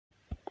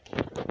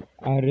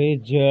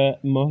Areej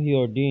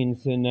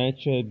Mohyudin's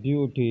natural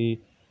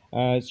beauty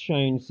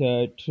shines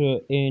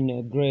through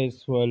in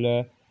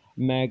graceful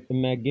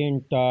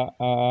magenta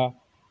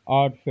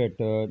outfit.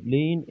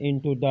 Lean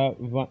into the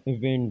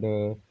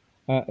window.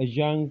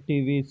 Young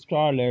TV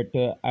starlet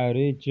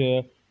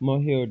Areej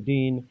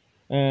Mohyudin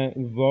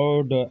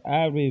wowed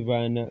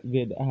everyone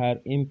with her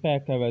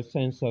impeccable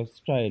sense of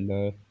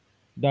style.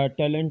 The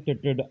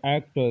talented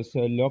actress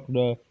looked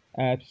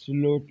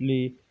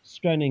absolutely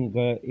stunning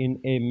in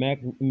a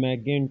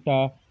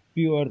magenta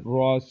pure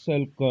raw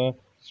silk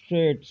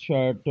straight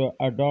shirt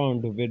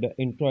adorned with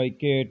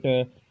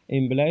intricate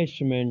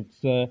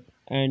embellishments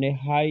and a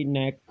high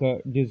neck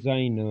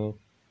design.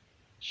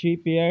 She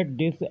paired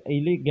this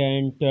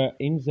elegant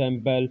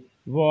ensemble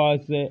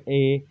was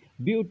a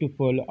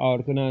beautiful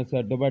organized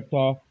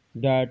dupatta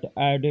that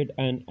added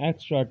an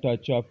extra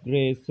touch of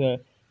grace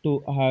to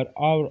her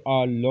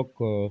overall look.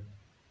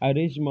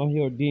 Areej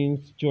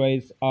Mohyudin's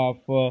choice of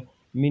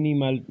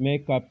minimal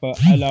makeup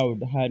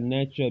allowed her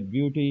natural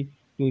beauty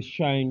to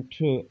shine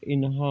through,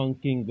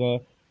 enhancing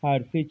her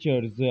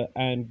features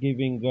and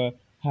giving her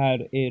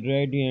a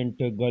radiant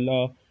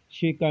glow.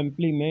 She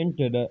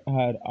complemented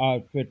her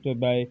outfit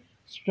by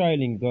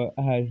styling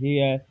her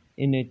hair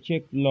in a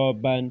checked low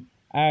bun,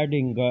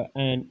 adding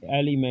an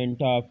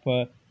element of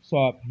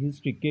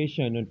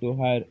sophistication to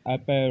her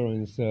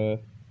appearance.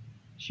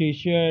 She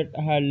shared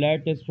her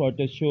latest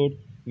photo shoot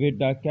with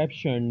the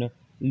caption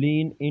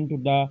 "Lean into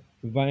the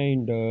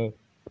wind."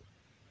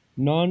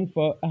 Known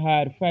for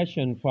her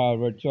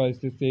fashion-forward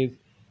choices,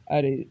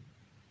 Are-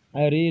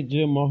 Areej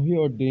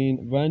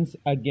Mohyudin once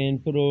again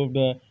proved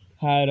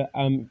her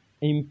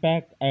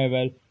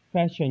impeccable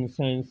fashion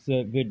sense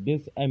with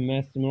this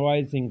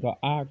mesmerizing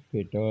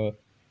outfit.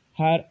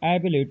 Her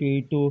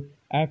ability to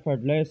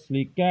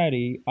effortlessly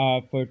carry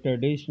off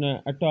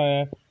traditional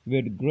attire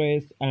with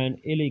grace and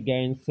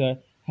elegance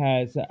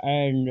has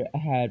earned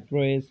her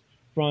praise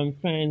from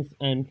fans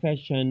and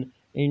fashion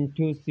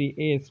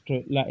enthusiasts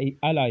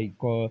alike.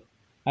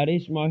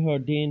 Areej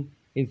Mohyudin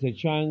is a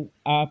young,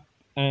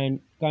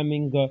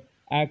 up-and-coming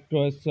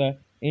actress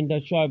in the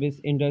showbiz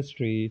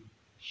industry.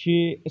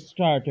 She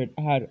started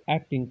her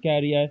acting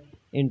career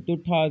in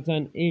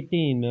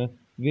 2018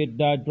 with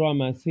the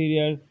drama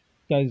serial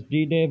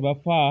Tajdide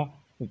Wafa,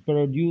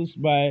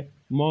 produced by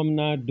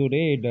Momna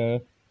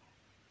Dureid,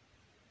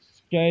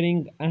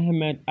 starring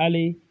Ahmed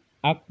Ali,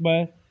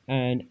 Akbar,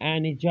 and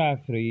Annie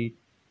Jaffrey.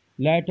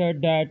 Later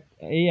that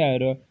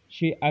year,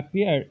 she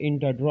appeared in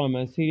the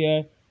drama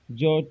serial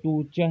Jo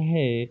Tu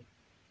Chahe.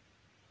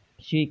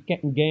 She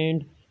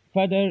gained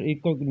further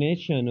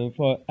recognition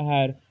for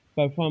her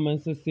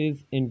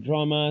performances in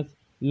dramas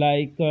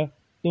like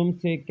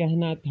Tumse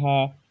Kehna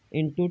Tha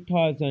in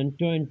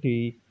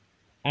 2020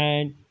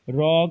 and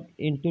Rogue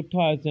in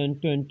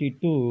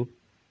 2022.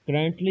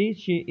 Currently,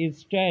 she is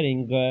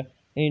starring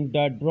in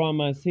the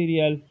drama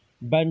serial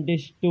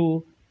Bandish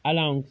 2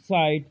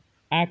 alongside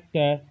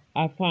actor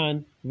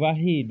Afan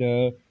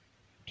Wahid.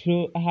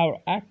 Through her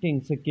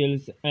acting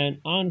skills and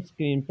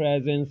on-screen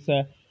presence,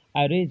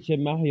 Areej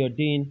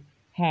Mohyudin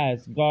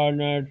has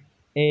garnered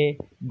a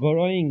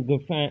growing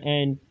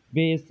fan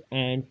base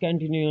and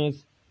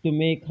continues to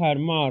make her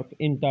mark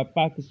in the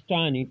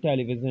Pakistani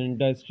television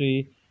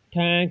industry.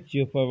 Thank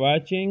you for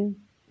watching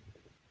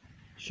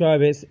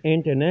Showbiz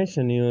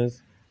International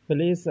News.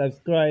 Please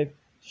subscribe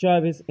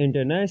Showbiz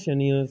International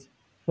News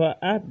for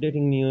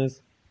updating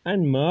news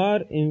and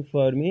more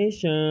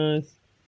information.